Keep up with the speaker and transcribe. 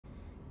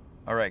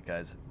Alright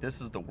guys, this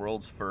is the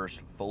world's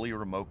first fully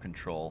remote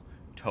control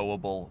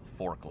towable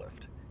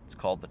forklift. It's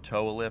called the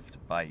Tow-A-Lift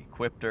by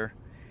Equipter.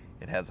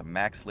 It has a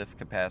max lift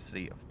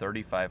capacity of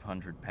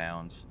 3,500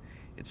 pounds.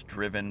 It's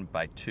driven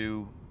by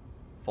two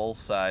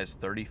full-size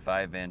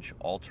 35-inch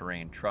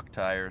all-terrain truck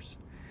tires.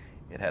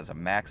 It has a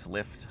max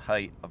lift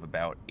height of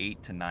about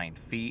 8 to 9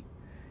 feet.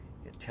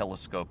 It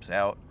telescopes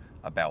out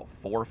about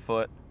 4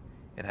 foot.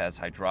 It has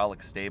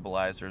hydraulic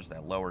stabilizers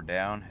that lower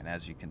down, and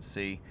as you can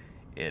see,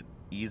 it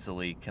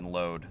easily can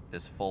load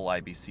this full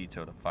IBC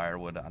tote of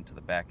firewood onto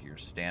the back of your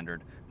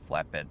standard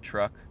flatbed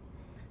truck.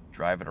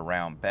 Drive it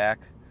around back,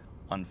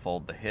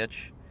 unfold the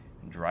hitch,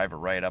 and drive it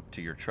right up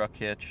to your truck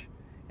hitch,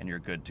 and you're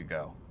good to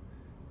go.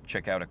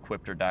 Check out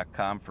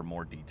Equipter.com for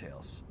more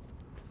details.